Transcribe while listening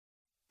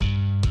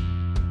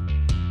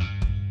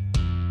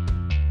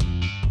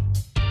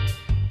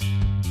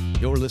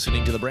You're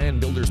listening to the Brand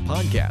Builders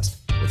Podcast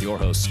with your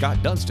hosts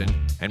Scott Dunstan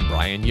and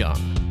Brian Young.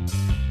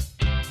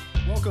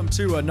 Welcome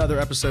to another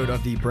episode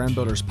of the Brand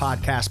Builders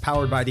Podcast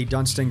powered by the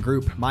Dunstan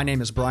Group. My name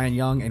is Brian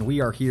Young, and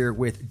we are here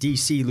with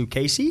DC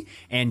Lucchese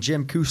and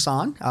Jim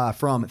Cusson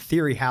from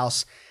Theory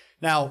House.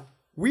 Now,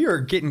 we are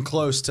getting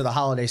close to the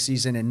holiday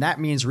season, and that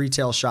means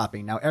retail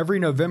shopping. Now, every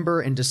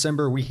November and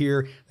December, we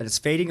hear that it's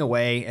fading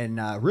away and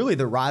really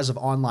the rise of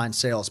online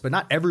sales, but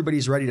not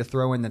everybody's ready to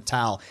throw in the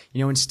towel.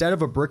 You know, instead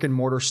of a brick and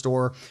mortar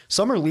store,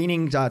 some are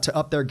leaning to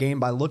up their game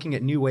by looking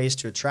at new ways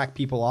to attract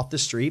people off the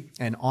street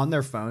and on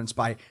their phones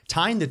by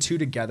tying the two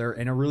together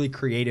in a really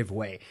creative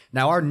way.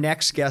 Now, our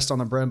next guest on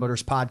the Brand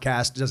Builders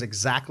Podcast does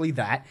exactly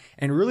that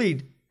and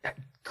really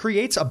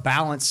creates a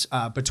balance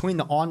between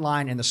the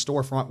online and the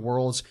storefront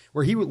worlds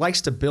where he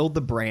likes to build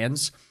the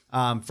brands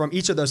from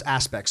each of those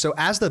aspects. So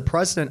as the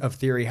president of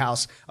Theory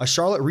House, a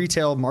Charlotte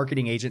retail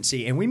marketing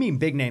agency, and we mean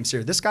big names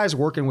here, this guy's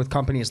working with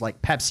companies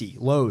like Pepsi,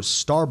 Lowe's,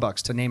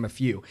 Starbucks, to name a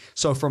few.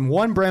 So from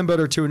one brand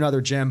builder to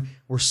another, Jim,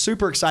 we're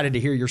super excited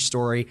to hear your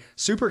story,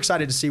 super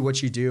excited to see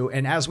what you do.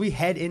 And as we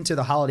head into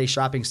the holiday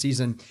shopping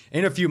season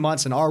in a few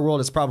months, in our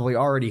world, it's probably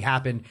already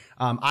happened.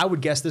 I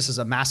would guess this is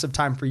a massive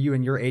time for you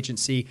and your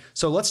agency.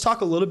 So let's talk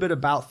a little bit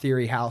about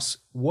Theory House.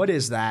 What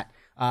is that?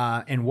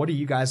 And what do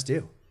you guys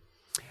do?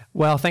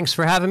 Well, thanks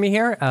for having me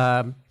here.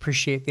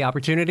 Appreciate the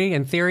opportunity.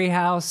 And Theory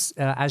House,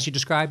 as you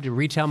described, a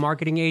retail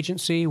marketing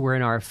agency. We're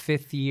in our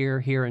 5th year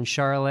here in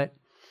Charlotte.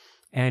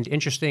 And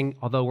interesting,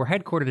 although we're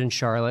headquartered in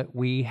Charlotte,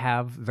 we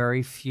have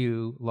very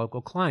few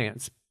local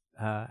clients.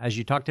 As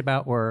you talked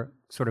about, we're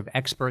sort of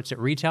experts at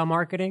retail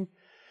marketing.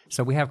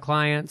 So we have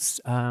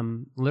clients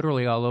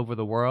literally all over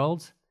the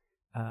world.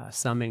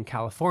 Some in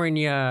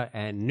California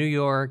and New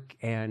York,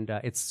 and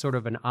it's sort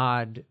of an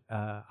odd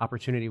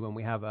opportunity when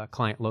we have a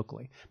client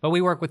locally. But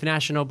we work with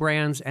national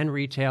brands and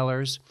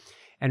retailers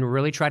and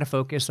really try to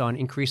focus on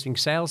increasing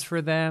sales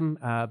for them,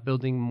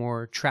 building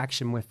more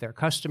traction with their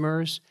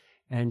customers,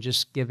 and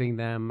just giving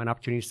them an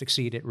opportunity to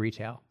succeed at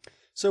retail.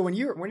 So when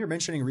you're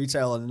mentioning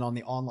retail and on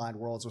the online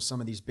worlds with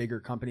some of these bigger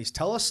companies,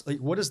 tell us, like,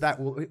 what is that?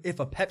 If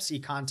a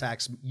Pepsi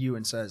contacts you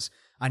and says,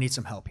 "I need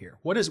some help here,"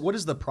 what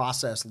does the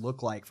process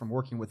look like from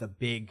working with a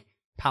big,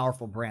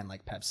 powerful brand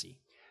like Pepsi?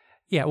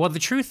 Yeah, well, the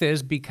truth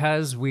is,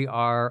 because we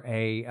are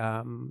a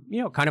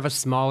kind of a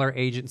smaller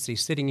agency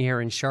sitting here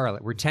in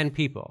Charlotte, we're 10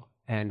 people,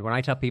 and when I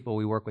tell people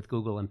we work with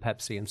Google and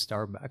Pepsi and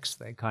Starbucks,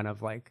 they kind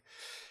of like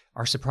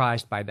are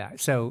surprised by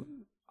that. So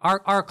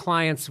our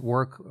clients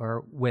work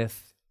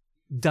with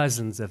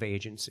dozens of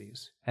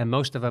agencies, and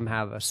most of them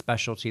have a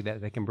specialty that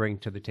they can bring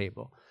to the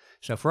table.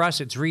 So for us,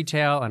 it's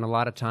retail, and a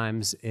lot of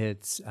times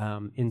it's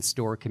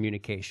in-store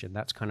communication.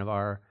 That's kind of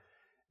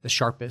the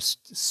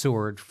sharpest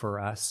sword for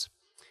us.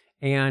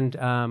 And,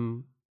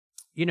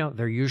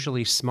 they're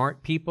usually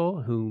smart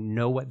people who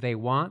know what they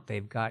want.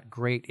 They've got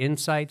great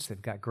insights.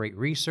 They've got great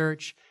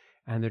research,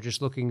 and they're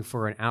just looking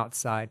for an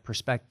outside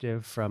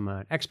perspective from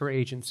an expert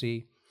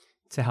agency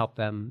to help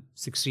them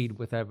succeed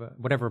with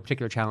whatever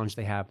particular challenge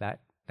they have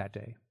that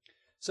day.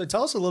 So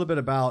tell us a little bit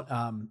about,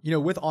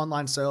 with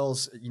online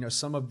sales,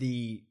 some of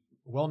the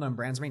well-known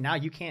brands. I mean, now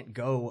you can't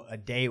go a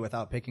day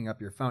without picking up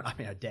your phone. I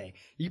mean, a day.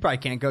 You probably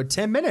can't go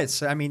 10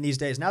 minutes. I mean, these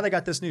days. Now they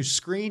got this new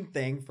screen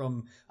thing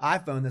from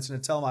iPhone that's going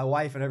to tell my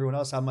wife and everyone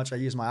else how much I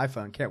use my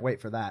iPhone. Can't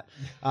wait for that.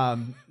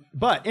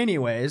 But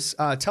anyways,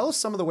 tell us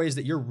some of the ways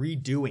that you're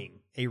redoing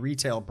a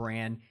retail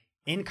brand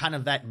in kind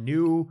of that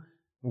new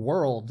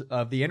world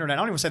of the internet.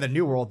 I don't even say the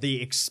new world,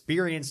 the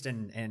experienced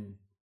and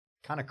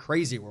kind of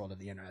crazy world of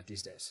the internet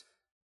these days.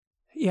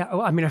 Yeah,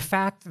 well, I mean, a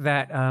fact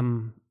that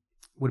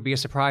would be a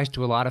surprise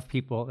to a lot of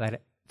people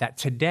that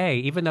today,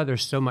 even though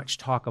there's so much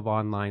talk of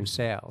online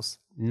sales,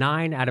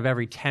 9 out of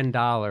every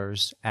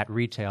 $10 at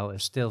retail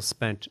is still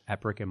spent at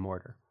brick and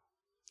mortar.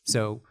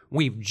 So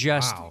we've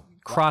just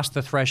crossed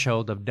the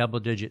threshold of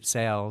double-digit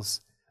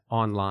sales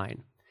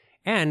online.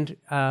 And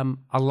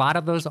a lot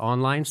of those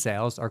online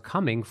sales are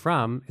coming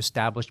from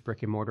established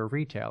brick and mortar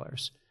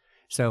retailers.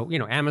 So,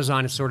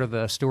 Amazon is sort of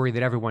the story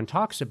that everyone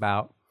talks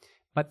about,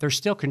 but they're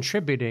still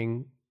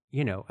contributing,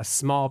 a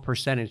small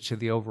percentage to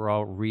the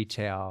overall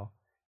retail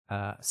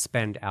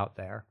spend out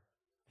there.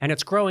 And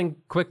it's growing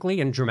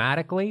quickly and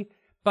dramatically,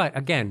 but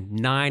again,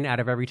 9 out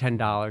of every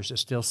 $10 is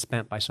still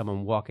spent by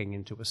someone walking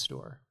into a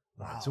store.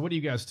 Wow. So what do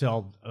you guys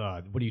tell,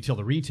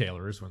 the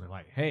retailers when they're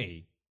like,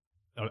 hey,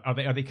 are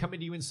they coming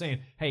to you and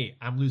saying, hey,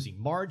 I'm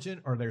losing margin?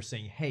 Or they're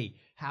saying, hey,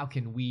 how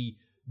can we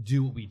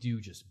do what we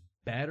do just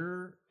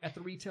better at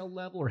the retail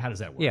level, or how does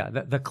that work? Yeah,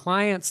 the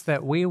clients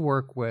that we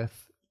work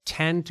with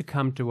tend to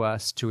come to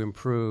us to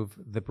improve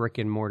the brick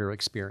and mortar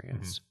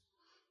experience.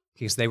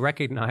 Because they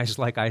recognize,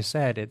 like I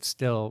said, it's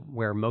still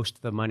where most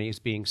of the money is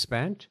being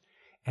spent.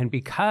 And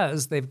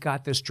because they've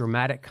got this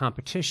dramatic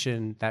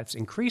competition that's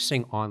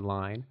increasing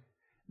online,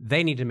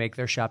 they need to make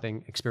their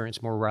shopping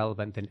experience more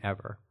relevant than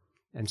ever.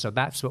 And so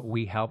that's what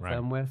we help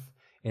them with.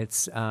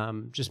 It's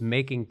just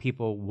making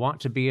people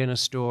want to be in a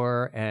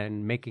store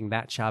and making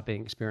that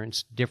shopping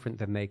experience different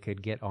than they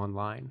could get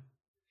online.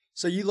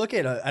 So you look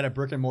at a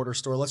brick and mortar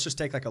store, let's just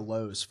take like a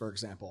Lowe's, for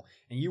example,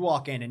 and you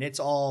walk in and it's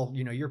all,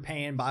 you're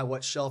paying by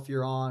what shelf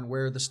you're on,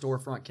 where the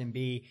storefront can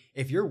be.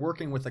 If you're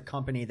working with a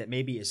company that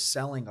maybe is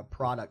selling a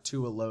product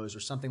to a Lowe's or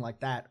something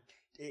like that,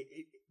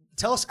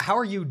 tell us, how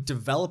are you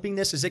developing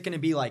this? Is it going to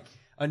be like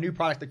a new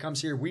product that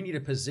comes here? We need to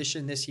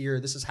position this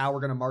here. This is how we're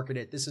going to market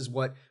it. This is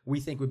what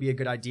we think would be a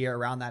good idea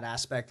around that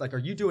aspect. Like, are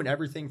you doing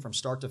everything from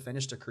start to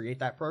finish to create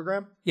that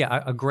program?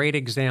 Yeah, a great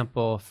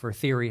example for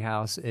Theory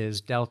House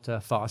is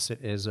Delta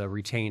Faucet is a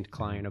retained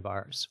client of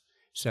ours.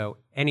 So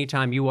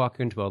anytime you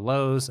walk into a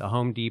Lowe's, a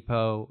Home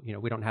Depot,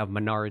 we don't have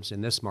Menards in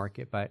this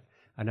market, but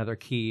another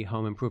key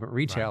home improvement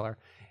retailer,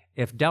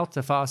 if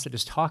Delta Faucet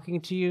is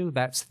talking to you,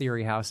 that's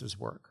Theory House's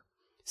work.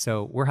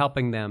 So we're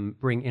helping them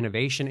bring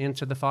innovation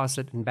into the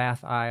faucet and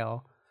bath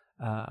aisle.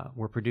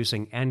 We're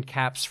producing end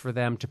caps for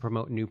them to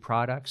promote new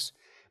products.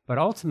 But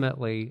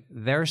ultimately,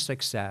 their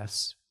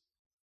success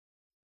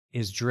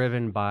is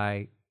driven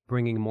by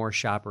bringing more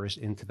shoppers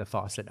into the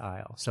faucet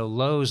aisle. So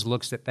Lowe's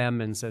looks at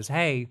them and says,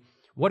 hey,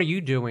 what are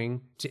you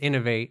doing to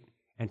innovate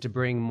and to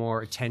bring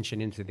more attention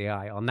into the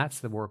aisle? And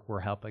that's the work we're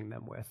helping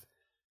them with.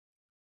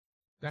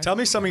 Tell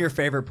me some of your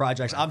favorent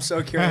projects. I'm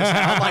so curious.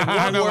 I'm like,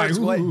 what works,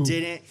 what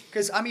didn't?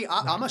 Because,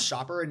 I'm a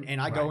shopper and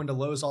I go into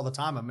Lowe's all the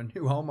time. I'm a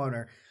new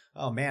homeowner.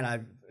 Oh, man,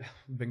 I've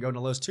been going to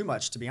Lowe's too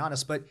much, to be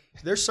honest. But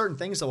there's certain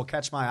things that will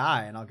catch my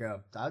eye, and I'll go,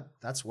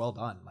 that's well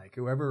done. Like,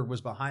 whoever was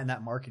behind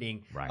that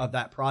marketing of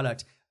that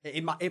product,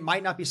 it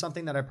might not be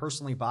something that I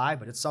personally buy,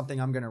 but it's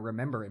something I'm going to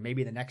remember. And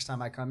maybe the next time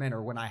I come in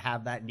or when I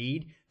have that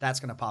need, that's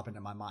going to pop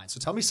into my mind. So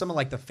tell me some of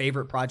like the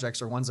favorite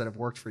projects or ones that have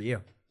worked for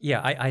you. Yeah,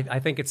 I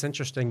think it's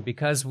interesting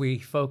because we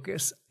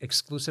focus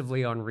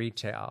exclusively on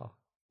retail.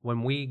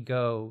 When we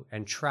go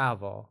and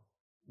travel,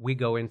 we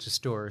go into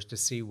stores to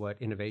see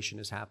what innovation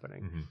is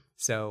happening. Mm-hmm.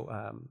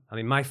 So,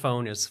 my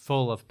phone is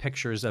full of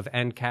pictures of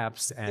end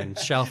caps and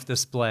shelf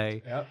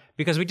display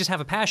because we just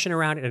have a passion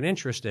around it and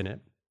interest in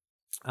it.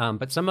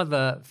 But some of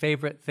the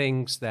favorite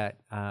things that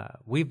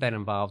we've been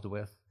involved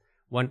with,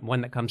 one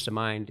that comes to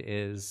mind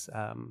is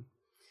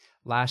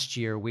last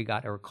year we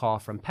got a call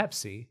from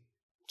Pepsi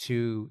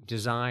to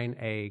design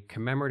a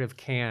commemorative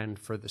can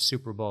for the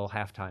Super Bowl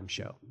halftime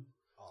show.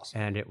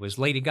 Awesome. And it was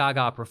Lady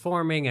Gaga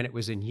performing, and it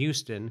was in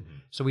Houston. Mm-hmm.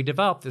 So we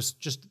developed this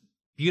just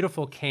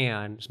beautiful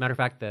can. As a matter of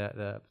fact,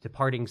 the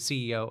departing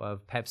CEO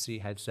of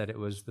Pepsi had said it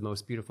was the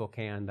most beautiful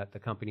can that the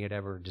company had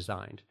ever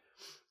designed.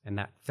 And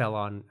that fell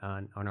on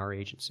our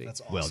agency. That's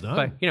awesome. Well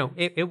done. But,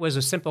 it was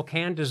a simple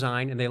can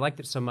design, and they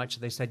liked it so much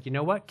they said, you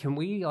know what, can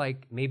we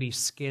maybe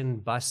skin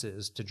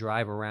buses to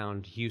drive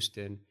around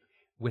Houston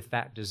with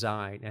that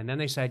design? And then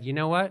they said, you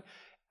know what,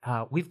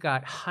 we've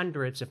got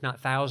hundreds, if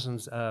not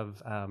thousands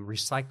of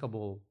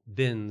recyclable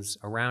bins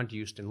around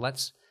Houston.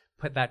 Let's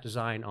put that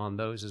design on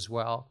those as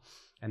well.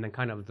 And then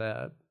kind of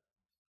the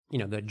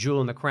jewel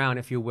in the crown,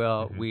 if you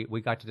will, mm-hmm.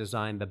 we got to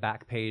design the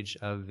back page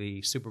of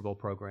the Super Bowl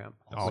program.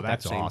 Oh,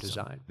 that's that same awesome.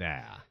 Design.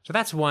 Yeah. So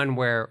that's one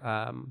where,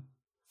 I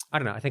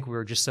don't know, I think we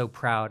were just so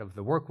proud of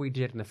the work we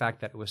did and the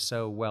fact that it was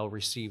so well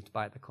received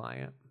by the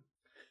client.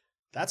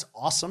 That's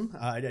awesome.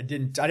 I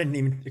didn't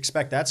even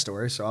expect that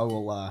story, so I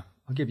will.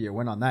 I'll give you a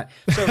win on that.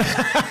 So,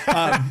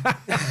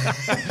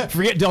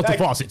 forget Delta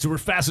Faucet. So we're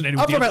fascinated.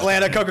 I'm from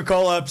Atlanta.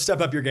 Coca-Cola,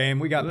 step up your game.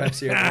 We got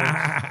Pepsi over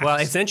there. Well,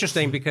 it's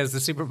interesting because the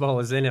Super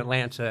Bowl is in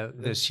Atlanta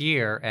this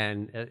year,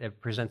 and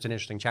it presents an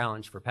interesting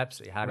challenge for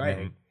Pepsi. How do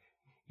they?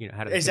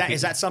 How do they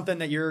is that something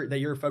that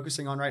you're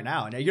focusing on right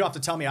now? And you don't have to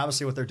tell me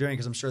obviously what they're doing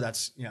because I'm sure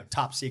that's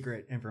top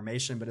secret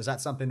information. But is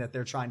that something that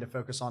they're trying to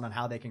focus on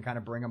how they can kind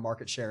of bring a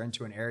market share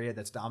into an area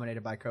that's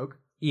dominated by Coke?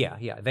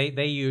 Yeah.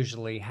 They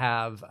usually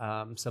have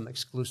some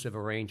exclusive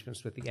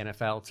arrangements with the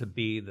NFL to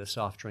be the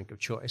soft drink of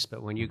choice.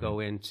 But when you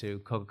go into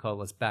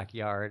Coca-Cola's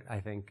backyard, I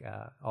think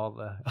all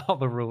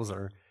the rules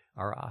are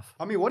off.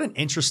 I mean, what an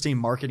interesting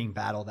marketing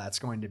battle that's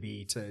going to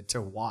be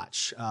to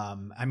watch.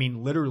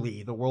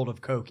 Literally, the world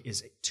of Coke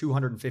is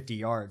 250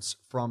 yards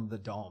from the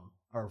dome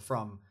or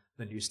from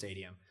the new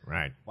stadium.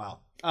 Right. Wow.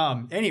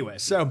 Anyway,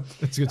 so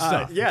that's good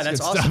stuff. That's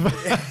awesome.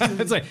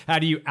 It's like, how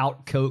do you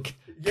out Coke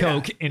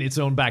in its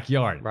own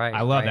backyard? Right.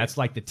 I love that's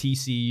like the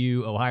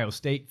TCU Ohio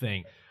State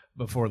thing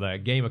before the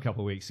game a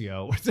couple of weeks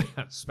ago.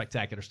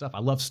 Spectacular stuff. I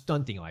love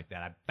stunting like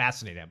that. I'm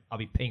fascinated. I'll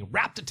be paying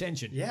rapt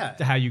attention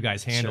to how you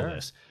guys handle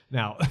this.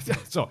 Now,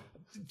 so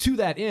to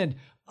that end,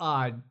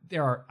 I'm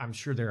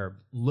sure there are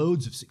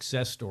loads of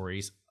success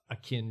stories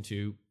akin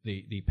to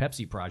the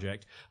Pepsi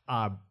project.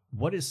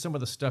 What is some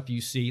of the stuff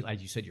you see?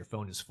 Like you said, your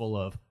phone is full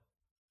of,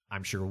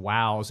 I'm sure,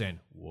 wows and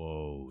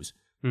whoas.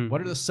 Mm-hmm.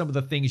 What are some of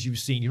the things you've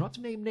seen? You don't have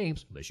to name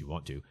names unless you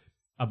want to,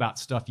 about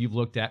stuff you've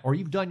looked at or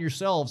you've done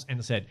yourselves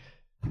and said,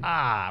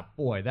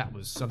 boy, that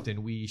was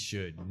something we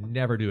should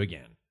never do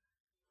again.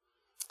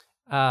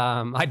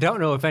 I don't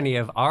know if any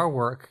of our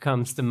work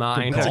comes to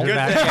mind under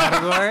that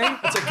category.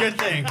 That's a good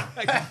thing.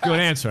 Good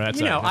answer.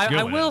 That's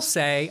I will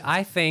say,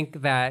 I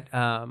think that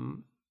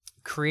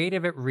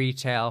creative at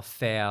retail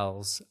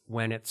fails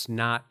when it's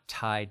not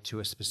tied to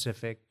a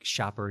specific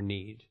shopper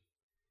need.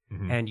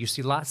 Mm-hmm. And you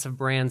see lots of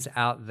brands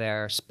out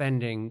there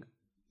spending,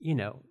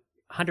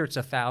 hundreds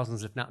of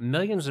thousands, if not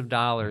millions of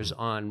dollars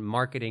on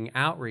marketing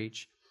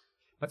outreach.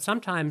 But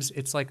sometimes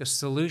it's like a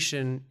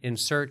solution in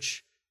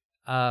search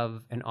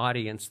of an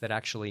audience that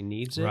actually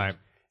needs it. Right.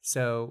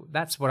 So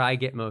that's what I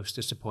get most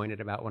disappointed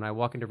about when I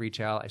walk into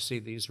retail. I see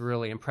these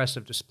really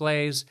impressive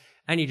displays,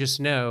 and you just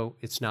know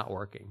it's not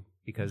working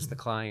because the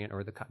client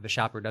or the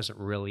shopper doesn't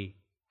really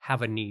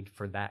have a need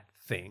for that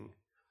thing.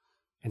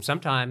 And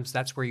sometimes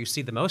that's where you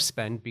see the most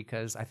spend,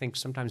 because I think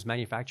sometimes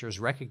manufacturers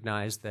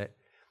recognize that,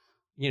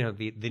 you know,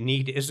 the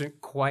need isn't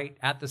quite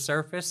at the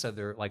surface, so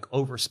they're like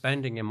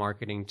overspending in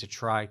marketing to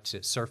try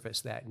to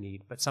surface that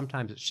need. But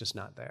sometimes it's just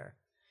not there.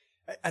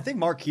 I think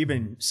Mark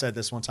Cuban said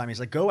this one time. He's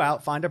like, go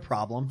out, find a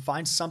problem,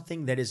 find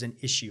something that is an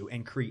issue,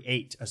 and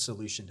create a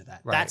solution to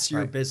that. Right, That's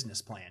your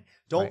business plan.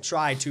 Don't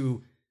try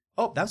to,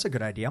 oh, that's a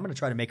good idea, I'm going to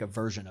try to make a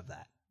version of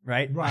that.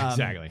 Right.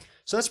 Exactly.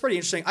 So that's pretty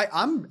interesting.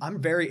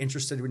 I'm very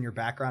interested in your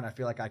background. I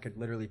feel like I could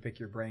literally pick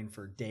your brain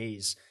for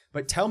days.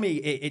 But tell me,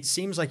 it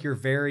seems like you're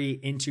very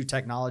into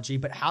technology.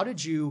 But how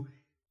did you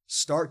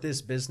start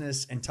this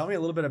business? And tell me a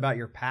little bit about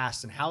your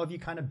past and how have you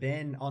kind of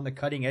been on the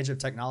cutting edge of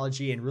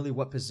technology, and really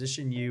what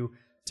positioned you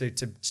to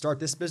start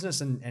this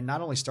business and not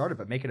only start it,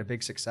 but make it a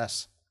big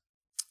success?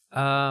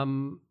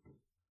 Well,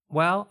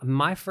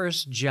 my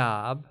first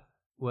job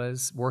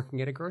was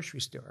working at a grocery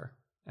store,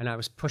 and I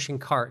was pushing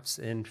carts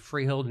in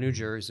Freehold, New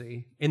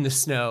Jersey in the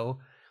snow.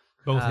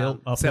 Both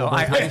so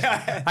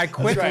I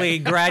quickly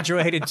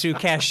graduated to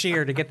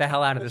cashier to get the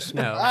hell out of the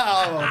snow.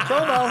 Oh,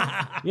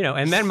 promo. You know,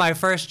 and then my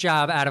first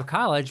job out of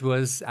college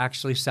was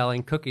actually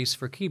selling cookies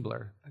for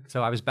Keebler.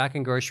 So I was back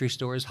in grocery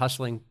stores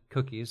hustling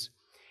cookies.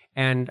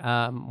 And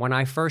when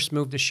I first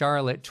moved to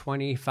Charlotte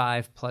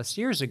 25 plus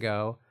years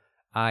ago,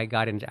 I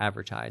got into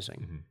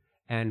advertising.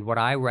 And what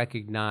I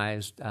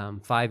recognized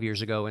 5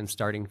 years ago in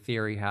starting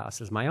Theory House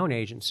as my own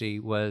agency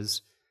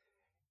was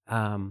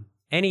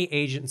any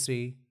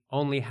agency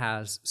only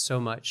has so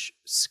much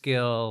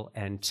skill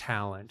and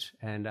talent.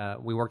 And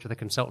we worked with a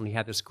consultant. He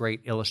had this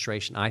great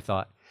illustration, I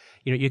thought.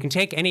 You know, you can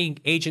take any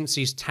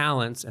agency's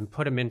talents and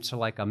put them into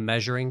like a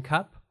measuring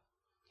cup,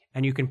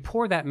 and you can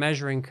pour that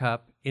measuring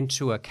cup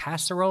into a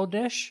casserole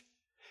dish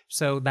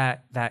so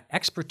that that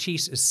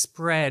expertise is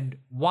spread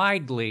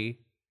widely,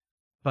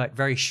 but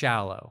very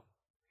shallow.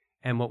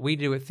 And what we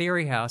do at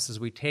Theory House is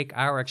we take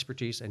our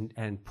expertise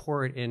and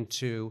pour it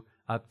into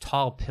a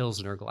tall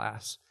Pilsner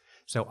glass.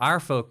 So our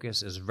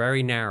focus is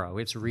very narrow.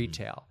 It's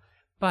retail.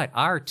 But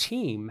our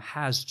team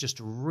has just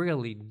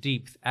really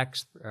deep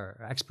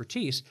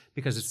expertise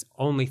because it's the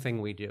only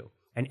thing we do.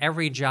 And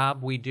every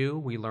job we do,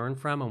 we learn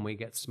from and we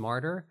get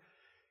smarter.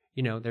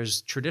 You know,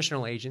 there's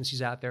traditional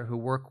agencies out there who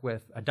work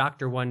with a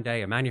doctor one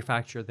day, a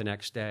manufacturer the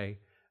next day,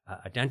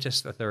 a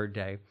dentist the third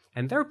day.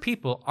 And their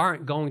people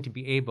aren't going to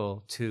be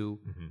able to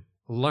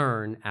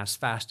learn as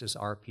fast as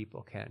our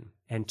people can.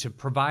 And to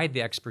provide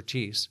the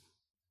expertise,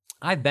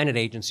 I've been at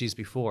agencies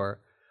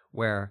before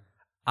where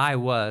I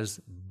was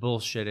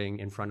bullshitting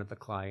in front of the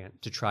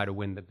client to try to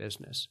win the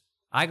business.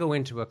 I go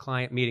into a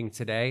client meeting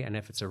today, and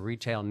if it's a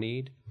retail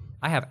need,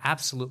 I have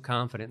absolute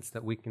confidence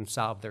that we can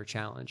solve their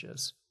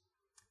challenges.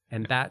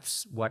 And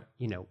that's what,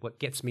 you know, what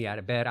gets me out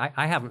of bed.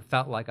 I haven't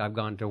felt like I've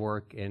gone to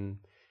work in,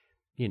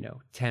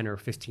 10 or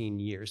 15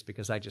 years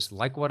because I just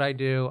like what I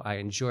do. I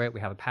enjoy it.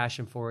 We have a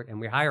passion for it, and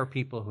we hire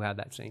people who have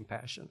that same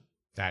passion.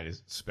 That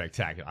is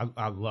spectacular.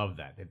 I love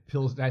that.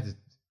 That is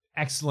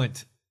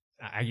excellent.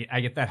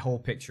 I get that whole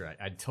picture.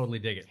 I totally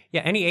dig it.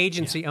 Yeah, any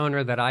agency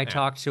owner that I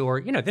talk to,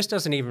 or, this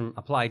doesn't even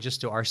apply just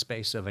to our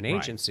space of an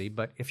agency,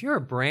 but if you're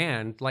a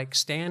brand, like,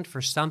 stand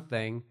for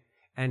something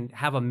and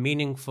have a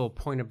meaningful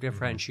point of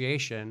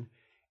differentiation,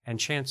 and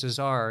chances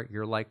are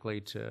you're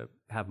likely to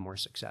have more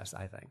success,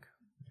 I think.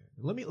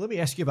 Let me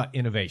ask you about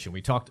innovation.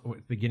 We talked at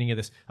the beginning of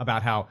this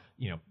about how,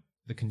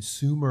 the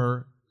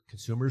consumers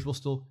will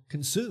still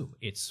consume.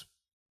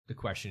 The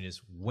question is,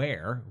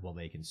 where will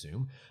they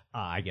consume,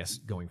 I guess,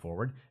 going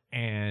forward?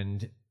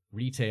 And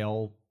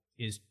retail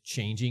is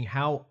changing.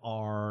 How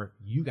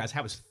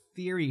is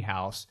Theory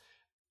House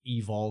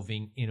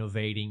evolving,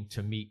 innovating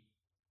to meet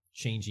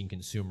changing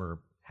consumer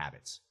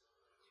habits?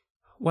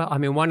 Well, I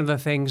mean, one of the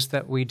things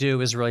that we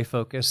do is really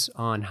focus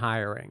on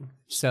hiring.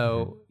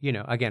 So,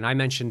 again, I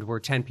mentioned we're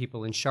 10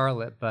 people in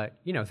Charlotte, but,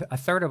 a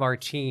third of our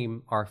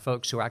team are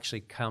folks who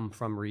actually come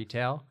from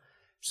retail.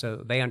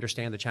 So they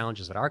understand the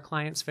challenges that our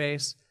clients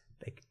face.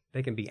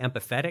 They can be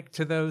empathetic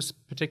to those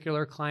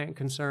particular client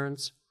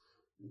concerns.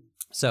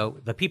 So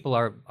the people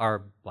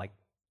are like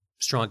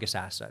strongest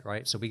asset,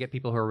 right? So we get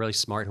people who are really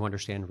smart, who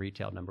understand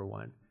retail, number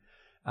one.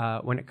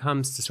 When it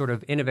comes to sort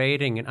of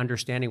innovating and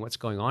understanding what's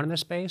going on in this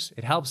space,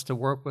 it helps to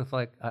work with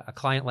like a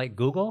client like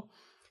Google,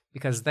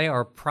 because they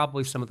are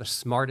probably some of the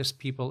smartest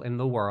people in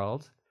the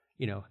world.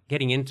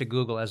 Getting into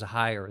Google as a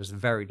hire is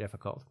very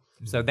difficult.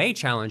 So they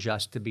challenge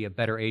us to be a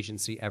better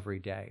agency every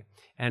day.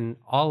 And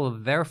all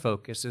of their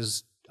focus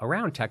is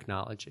around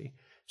technology.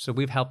 So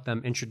we've helped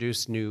them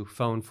introduce new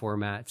phone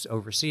formats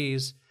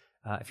overseas.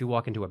 If you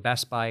walk into a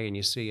Best Buy and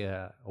you see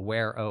a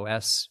Wear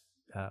OS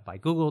by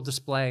Google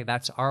display,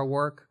 that's our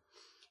work.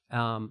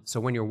 So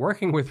when you're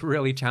working with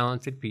really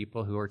talented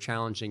people who are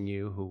challenging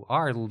you, who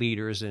are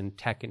leaders in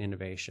tech and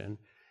innovation,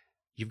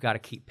 you've got to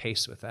keep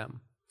pace with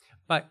them.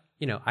 But,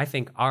 I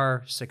think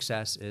our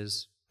success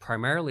is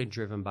primarily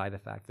driven by the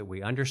fact that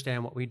we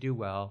understand what we do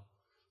well,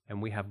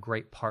 and we have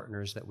great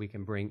partners that we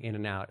can bring in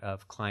and out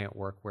of client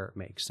work where it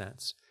makes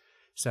sense.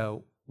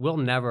 So we'll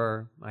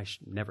never, I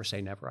should never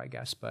say never, I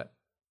guess, but,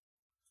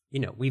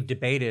 we've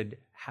debated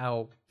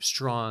how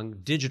strong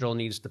digital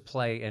needs to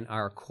play in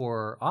our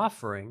core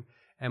offering.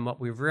 And what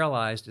we've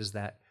realized is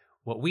that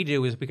what we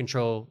do is we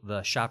control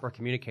the shopper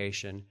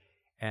communication,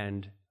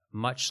 and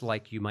much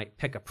like you might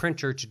pick a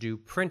printer to do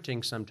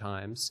printing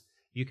sometimes,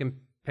 you can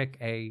pick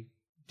a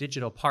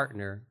digital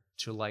partner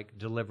to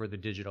deliver the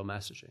digital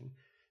messaging.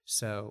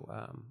 So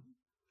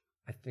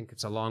I think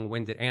it's a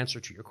long-winded answer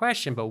to your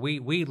question, but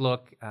we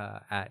look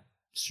at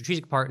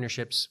strategic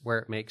partnerships where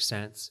it makes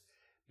sense,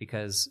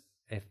 because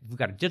if we've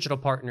got a digital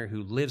partner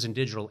who lives in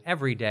digital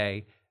every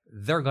day,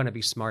 they're going to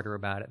be smarter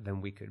about it than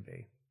we could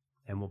be.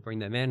 And we'll bring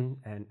them in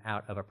and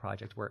out of a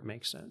project where it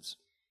makes sense.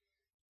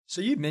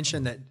 So you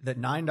mentioned that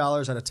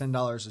 $9 out of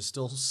 $10 is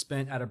still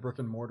spent at a brick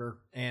and mortar,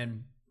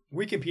 and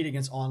we compete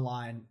against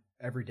online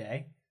every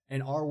day.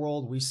 In our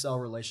world, we sell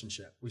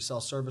relationship. We sell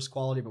service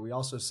quality, but we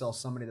also sell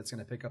somebody that's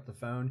going to pick up the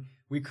phone.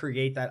 We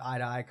create that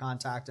eye-to-eye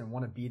contact and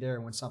want to be there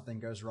when something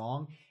goes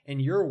wrong. In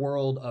your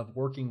world of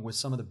working with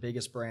some of the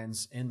biggest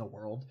brands in the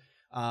world,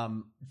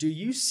 do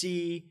you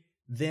see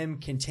them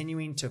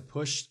continuing to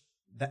push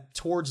that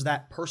towards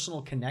that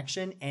personal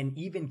connection and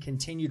even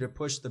continue to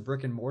push the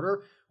brick and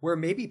mortar, where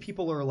maybe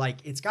people are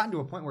like, it's gotten to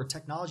a point where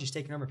technology's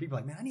taken over, people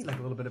are like, man, I need a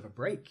little bit of a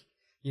break.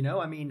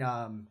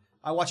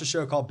 I watch a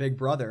show called Big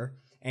Brother,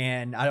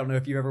 and I don't know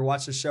if you've ever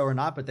watched the show or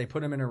not, but they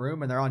put them in a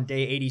room and they're on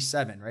day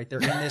 87, right? They're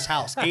in this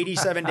house,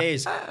 87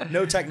 days,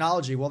 no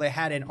technology. Well, they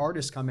had an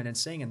artist come in and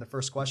sing, and the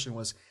first question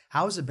was,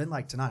 how has it been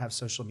like to not have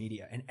social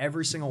media? And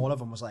every single one of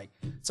them was like,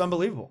 it's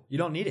unbelievable. You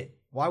don't need it.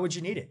 Why would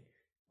you need it?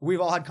 We've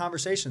all had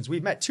conversations.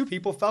 We've met two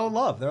people, fell in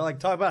love. They're like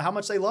talking about how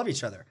much they love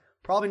each other.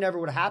 Probably never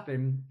would have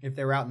happened if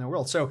they were out in the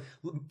world. So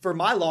for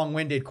my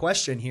long-winded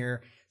question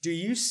here, do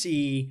you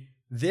see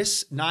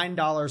this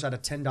 $9 out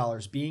of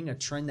 $10 being a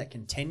trend that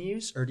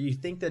continues? Or do you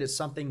think that it's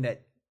something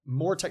that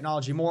more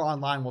technology, more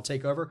online will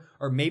take over?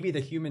 Or maybe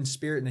the human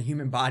spirit and the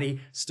human body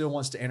still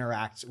wants to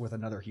interact with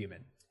another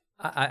human?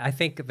 I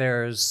think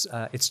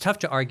it's tough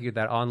to argue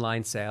that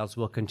online sales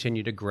will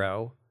continue to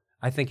grow.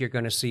 I think you're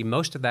going to see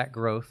most of that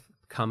growth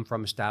come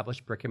from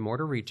established brick and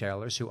mortar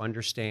retailers who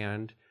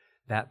understand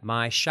that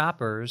my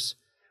shoppers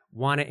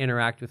want to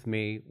interact with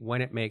me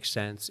when it makes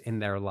sense in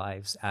their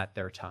lives at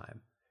their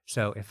time.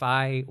 So if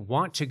I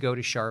want to go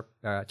to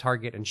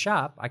Target and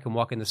shop, I can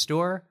walk in the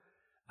store.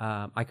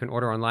 I can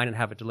order online and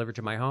have it delivered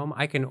to my home.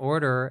 I can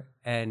order,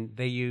 and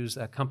they use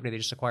a company they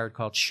just acquired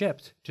called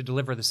Shipt to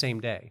deliver the same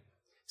day.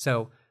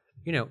 So,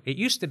 it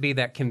used to be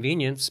that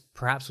convenience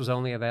perhaps was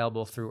only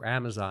available through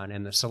Amazon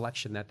and the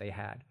selection that they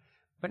had.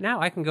 But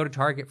now I can go to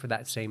Target for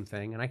that same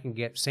thing, and I can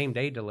get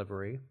same-day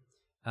delivery.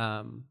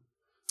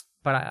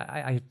 But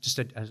I just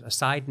a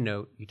side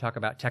note, you talk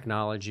about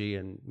technology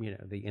and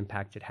the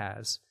impact it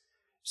has.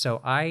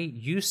 So I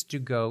used to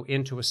go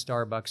into a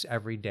Starbucks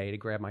every day to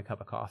grab my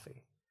cup of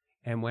coffee.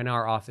 And when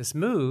our office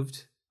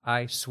moved,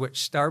 I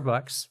switched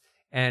Starbucks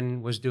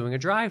and was doing a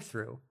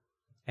drive-through.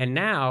 And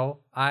now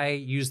I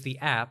use the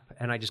app,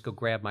 and I just go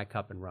grab my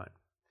cup and run.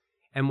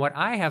 And what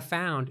I have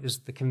found is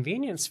the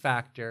convenience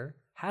factor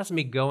has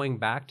me going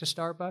back to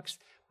Starbucks,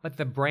 but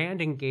the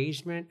brand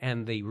engagement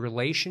and the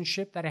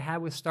relationship that I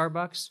had with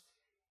Starbucks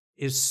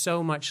is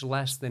so much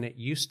less than it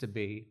used to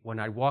be when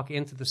I'd walk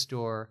into the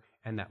store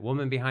and that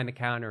woman behind the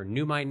counter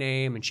knew my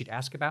name and she'd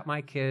ask about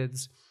my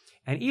kids.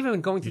 And even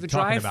going through the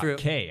drive-thru.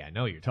 Kay, I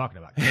know you're talking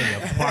about Kay.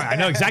 I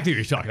know exactly what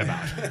you're talking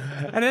about.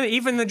 And then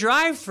even the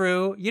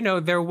drive-thru,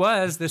 there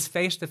was this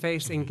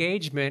face-to-face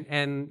engagement,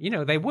 and,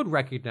 they would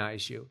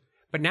recognize you.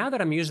 But now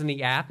that I'm using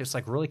the app, it's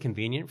really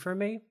convenient for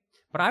me.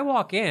 But I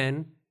walk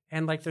in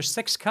and there's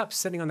 6 cups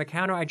sitting on the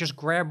counter. I just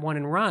grab one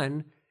and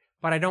run,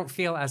 but I don't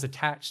feel as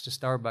attached to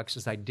Starbucks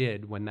as I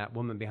did when that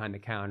woman behind the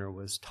counter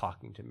was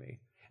talking to me.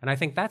 And I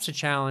think that's a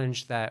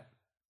challenge that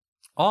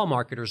all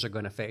marketers are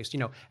going to face.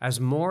 As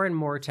more and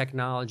more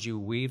technology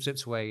weaves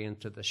its way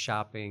into the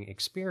shopping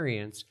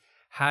experience,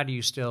 how do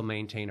you still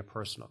maintain a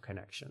personal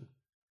connection?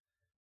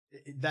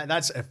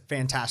 That's a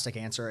fantastic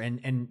answer.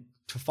 And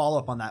to follow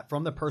up on that,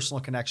 from the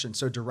personal connection,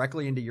 so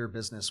directly into your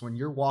business, when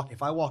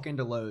if I walk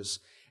into Lowe's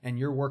and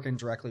you're working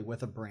directly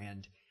with a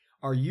brand,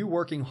 are you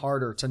working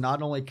harder to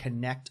not only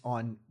connect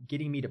on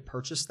getting me to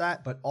purchase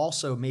that, but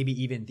also maybe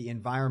even the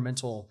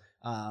environmental,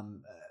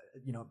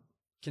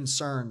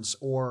 concerns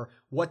or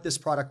what this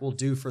product will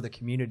do for the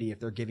community if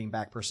they're giving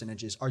back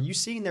percentages? Are you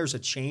seeing there's a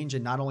change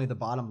in not only the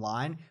bottom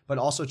line, but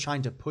also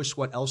trying to push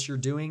what else you're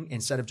doing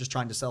instead of just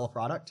trying to sell a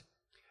product?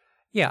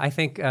 Yeah, I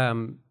think,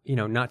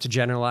 not to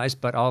generalize,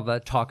 but all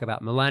the talk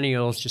about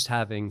millennials just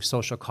having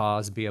social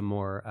cause be a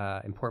more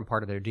important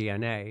part of their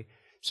DNA.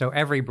 So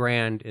every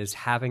brand is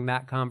having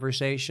that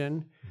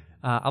conversation.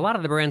 A lot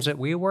of the brands that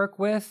we work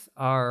with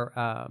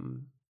are,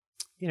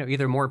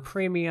 either more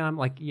premium,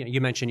 like you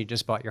mentioned you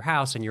just bought your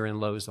house and you're in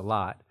Lowe's a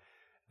lot.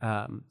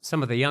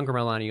 Some of the younger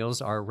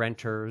millennials are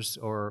renters,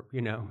 or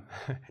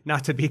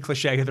not to be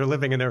cliche, they're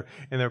living in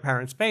their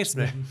parents'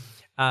 basement.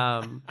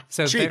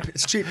 So cheap.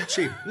 It's cheap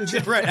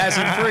rent, as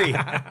in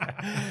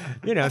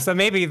free. So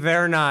maybe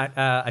they're not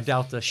a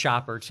Delta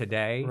shopper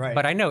today, right.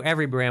 But I know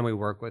every brand we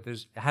work with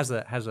has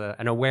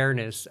an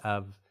awareness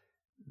of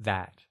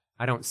that.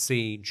 I don't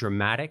see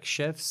dramatic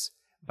shifts,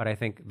 but I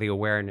think the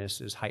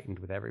awareness is heightened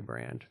with every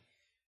brand.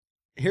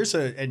 Here's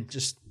and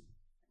just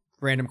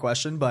random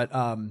question, but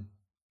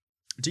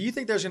do you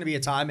think there's going to be a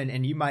time,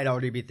 and you might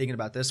already be thinking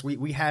about this,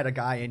 we had a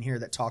guy in here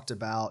that talked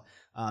about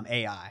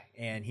AI,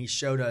 and he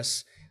showed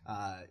us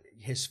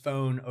his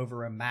phone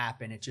over a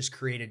map, and it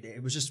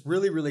was just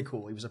really, really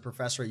cool. He was a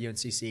professor at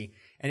UNCC,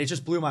 and it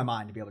just blew my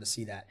mind to be able to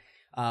see that.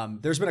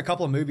 There's been a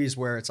couple of movies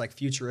where it's like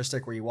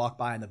futuristic, where you walk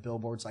by and the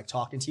billboard's like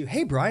talking to you.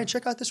 Hey, Brian,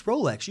 check out this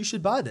Rolex. You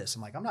should buy this.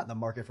 I'm like, I'm not in the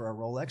market for a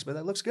Rolex, but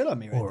that looks good on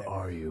me right there. Or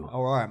are you?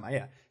 Or am I?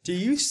 Yeah. Do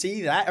you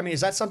see that? I mean,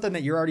 is that something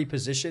that you're already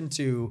positioned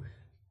to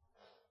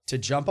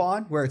jump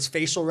on, where it's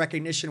facial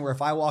recognition, where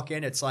if I walk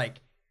in, it's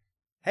like,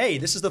 hey,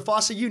 this is the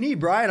faucet you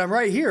need, Brian. I'm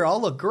right here. I'll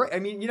look great. I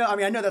mean,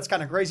 I know that's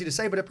kind of crazy to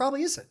say, but it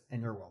probably isn't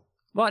in your world.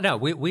 Well, no,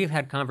 we've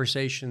had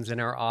conversations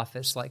in our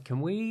office like, can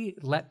we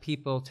let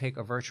people take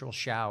a virtual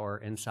shower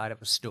inside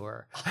of a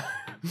store?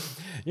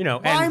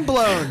 Mind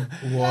blown.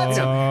 And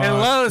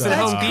Lowe's and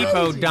Home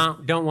Depot crazy.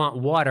 don't want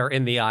water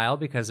in the aisle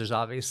because there's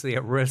obviously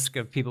a risk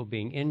of people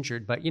being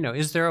injured. But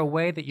is there a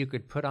way that you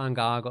could put on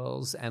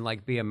goggles and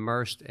like be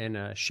immersed in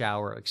a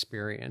shower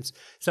experience?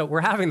 So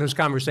we're having those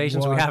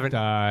conversations. What We haven't.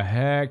 the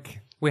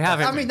heck? We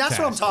haven't. I mean, that's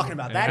what I'm talking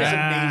about. That is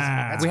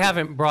amazing. We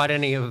haven't brought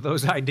any of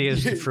those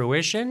ideas to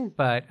fruition,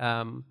 but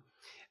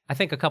I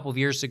think a couple of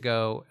years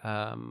ago,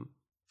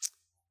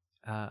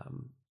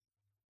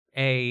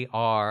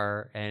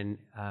 AR and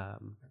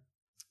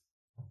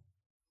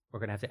we're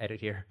going to have to edit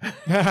here.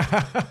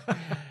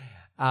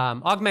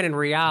 Augmented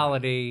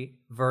reality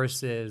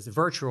versus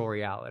virtual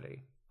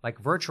reality. Like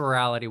virtual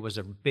reality was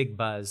a big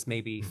buzz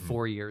maybe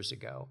 4 years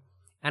ago.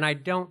 And I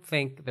don't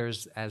think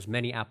there's as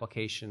many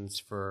applications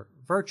for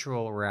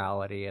virtual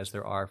reality as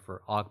there are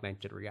for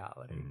augmented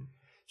reality.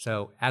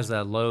 So as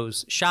a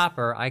Lowe's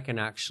shopper, I can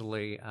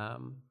actually,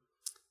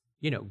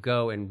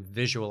 go and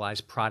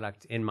visualize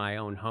product in my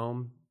own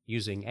home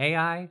using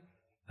AI.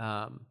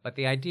 But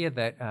the idea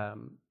that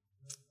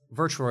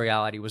virtual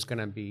reality was going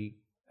to be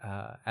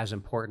as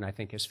important, I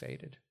think, has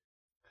faded.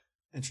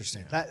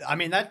 Interesting.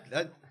 Yeah.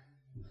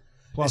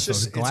 Plus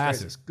those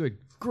glasses. Good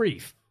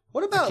grief.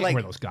 What about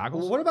wear those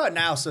goggles? What about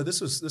now? So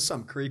this is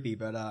something creepy,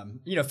 but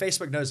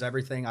Facebook knows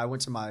everything. I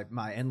went to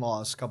my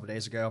in-laws a couple of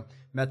days ago,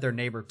 met their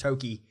neighbor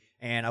Toki,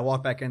 and I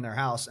walk back in their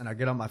house and I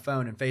get on my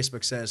phone and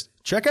Facebook says,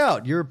 "Check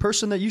out, your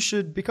person that you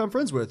should become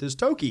friends with is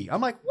Toki." I'm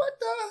like, "What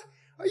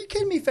the? Are you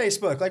kidding me,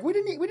 Facebook? Like we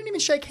didn't even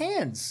shake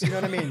hands. You know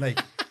what I mean? Like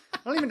I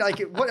don't even like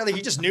it. What? Like,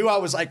 he just knew I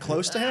was like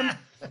close to him.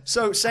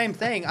 So same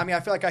thing. I mean, I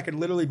feel like I could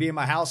literally be in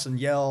my house and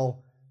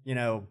yell,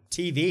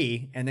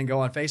 TV, and then go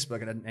on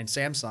Facebook, and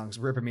Samsung's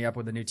ripping me up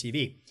with a new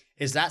TV.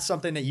 Is that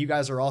something that you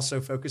guys are also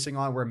focusing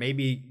on, where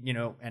maybe,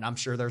 and I'm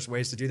sure there's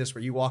ways to do this,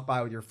 where you walk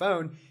by with your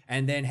phone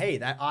and then, hey,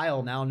 that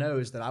aisle now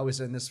knows that I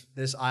was in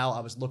this aisle, I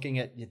was looking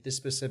at this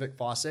specific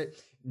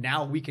faucet.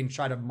 Now we can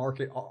try to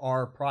market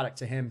our product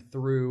to him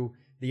through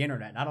the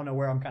internet. And I don't know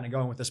where I'm kind of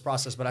going with this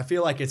process, but I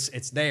feel like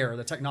it's there.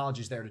 The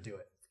technology's there to do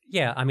it.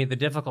 Yeah, I mean, the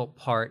difficult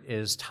part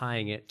is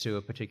tying it to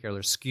a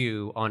particular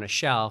SKU on a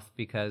shelf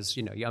because,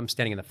 I'm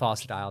standing in the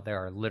faucet aisle. There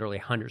are literally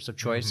hundreds of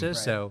choices.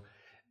 Right. So,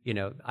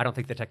 I don't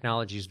think the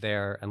technology's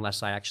there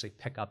unless I actually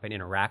pick up and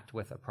interact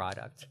with a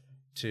product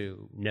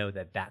to know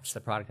that that's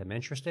the product I'm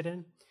interested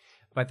in.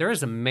 But there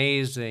is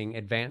amazing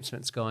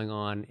advancements going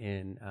on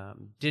in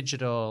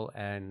digital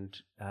and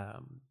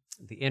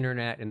the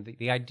internet, and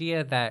the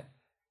idea that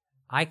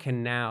I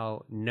can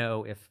now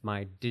know if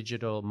my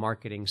digital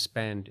marketing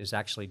spend is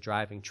actually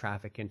driving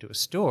traffic into a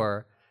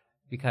store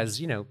because,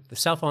 the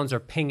cell phones are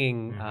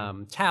pinging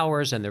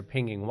towers and they're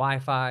pinging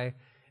Wi-Fi.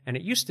 And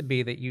it used to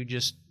be that you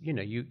just,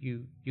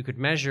 you could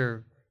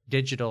measure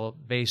digital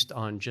based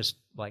on just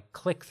like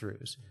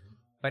click-throughs.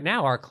 But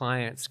now our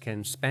clients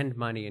can spend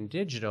money in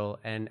digital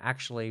and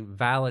actually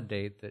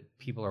validate that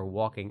people are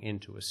walking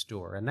into a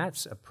store. And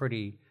that's a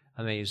pretty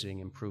amazing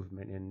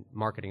improvement in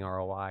marketing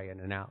ROI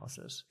and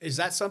analysis. Is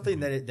that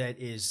something that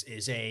is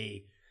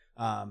a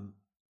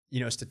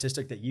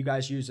statistic that you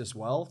guys use as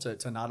well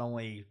to not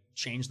only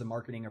change the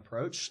marketing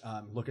approach,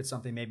 look at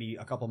something maybe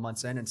a couple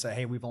months in and say,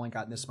 hey, we've only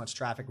gotten this much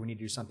traffic, we need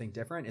to do something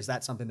different? Is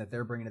that something that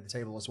they're bringing to the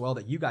table as well,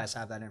 that you guys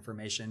have that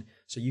information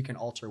so you can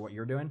alter what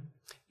you're doing?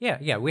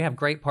 Yeah. We have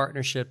great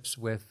partnerships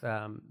with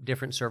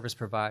different service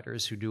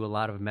providers who do a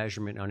lot of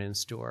measurement on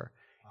in-store.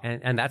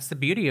 And that's the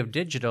beauty of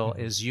digital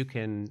is you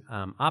can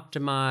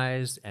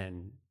optimize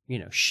and,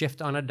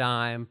 shift on a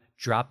dime,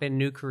 drop in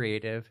new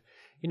creative.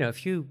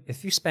 If you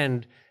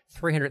spend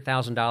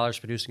 $300,000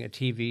 producing a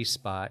TV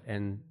spot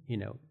and,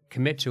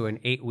 commit to an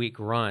 8-week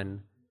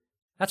run,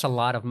 that's a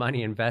lot of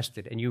money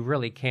invested and you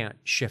really can't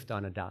shift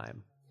on a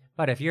dime.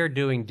 But if you're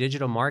doing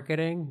digital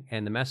marketing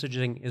and the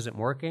messaging isn't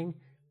working,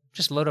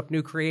 just load up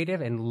new creative,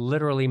 and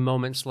literally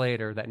moments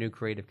later, that new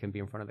creative can be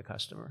in front of the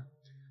customer.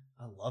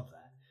 I love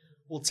that.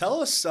 Well, tell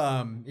us,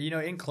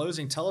 in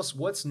closing, tell us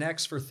what's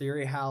next for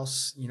Theory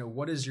House.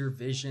 What is your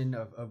vision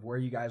of where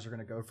you guys are going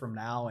to go from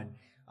now? And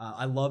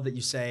I love that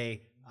you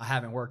say, I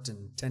haven't worked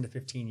in 10 to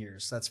 15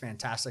 years. That's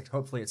fantastic.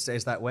 Hopefully it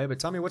stays that way. But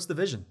tell me, what's the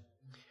vision?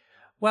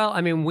 Well,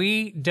 I mean,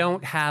 we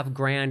don't have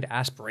grand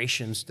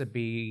aspirations to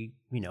be,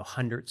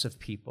 hundreds of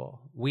people.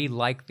 We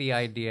like the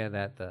idea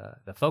that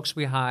the folks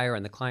we hire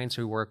and the clients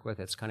we work with,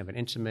 it's kind of an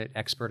intimate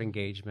expert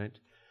engagement.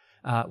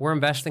 We're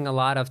investing a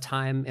lot of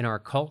time in our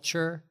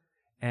culture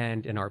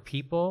and in our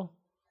people.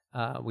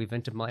 We've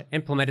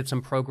implemented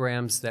some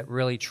programs that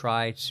really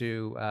try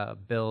to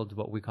build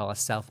what we call a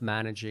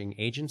self-managing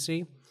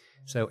agency.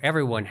 So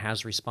everyone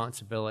has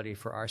responsibility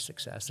for our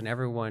success, and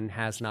everyone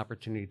has an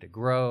opportunity to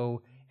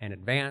grow and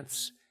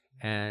advance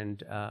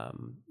and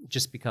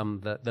just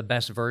become the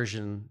best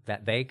version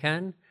that they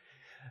can.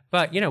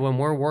 But, when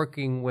we're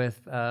working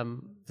with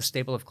the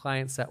stable of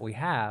clients that we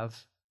have,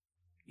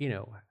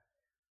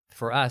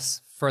 for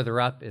us,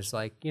 further up is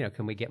like,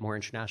 can we get more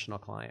international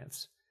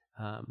clients?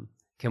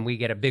 Can we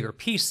get a bigger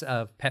piece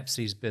of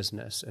Pepsi's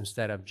business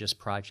instead of just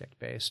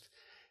project-based?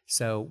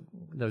 So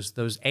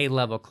those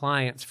A-level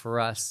clients for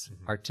us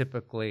are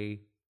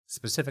typically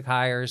specific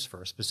hires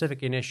for a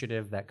specific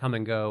initiative that come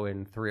and go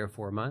in 3 or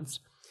 4 months.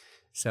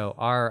 So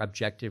our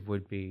objective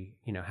would be,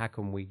 how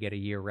can we get a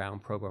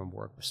year-round program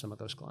work with some of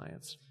those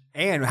clients?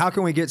 And how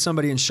can we get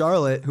somebody in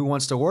Charlotte who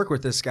wants to work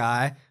with this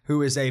guy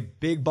who is a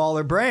big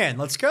baller brand?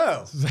 Let's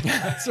go.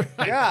 That's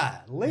right.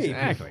 Yeah, leave.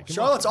 Exactly.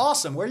 Charlotte's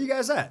awesome. Where are you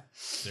guys at?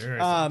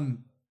 Seriously.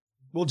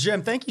 Well,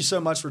 Jim, thank you so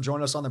much for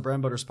joining us on the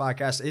Brand Builders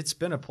podcast. It's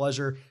been a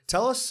pleasure.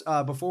 Tell us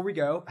before we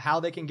go how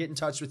they can get in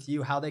touch with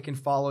you, how they can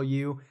follow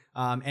you.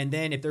 And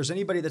then if there's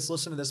anybody that's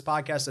listening to this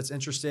podcast that's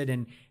interested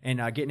in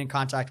getting in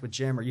contact with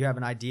Jim, or you have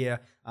an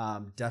idea,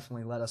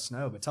 definitely let us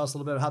know. But tell us a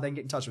little bit of how they can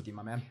get in touch with you,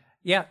 my man.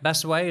 Yeah,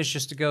 best way is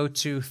just to go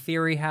to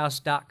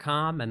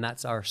theoryhouse.com, and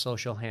that's our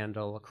social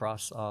handle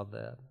across all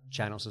the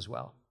channels as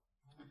well.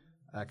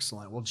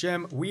 Excellent. Well,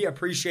 Jim, we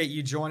appreciate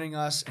you joining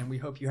us, and we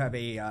hope you have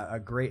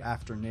a great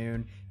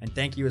afternoon. And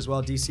thank you as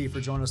well, DC,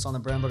 for joining us on the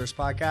Brand Builders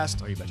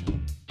podcast. Oh, you betcha.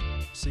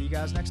 See you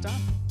guys next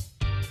time.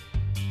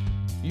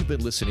 You've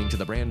been listening to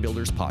the Brand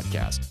Builders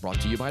Podcast,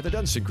 brought to you by the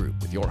Dunston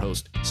Group with your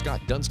host,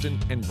 Scott Dunston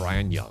and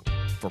Brian Young.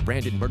 For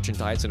branded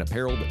merchandise and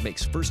apparel that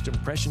makes first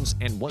impressions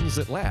and ones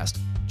that last,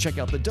 check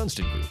out the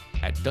Dunston Group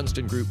at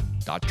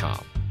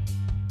dunstongroup.com.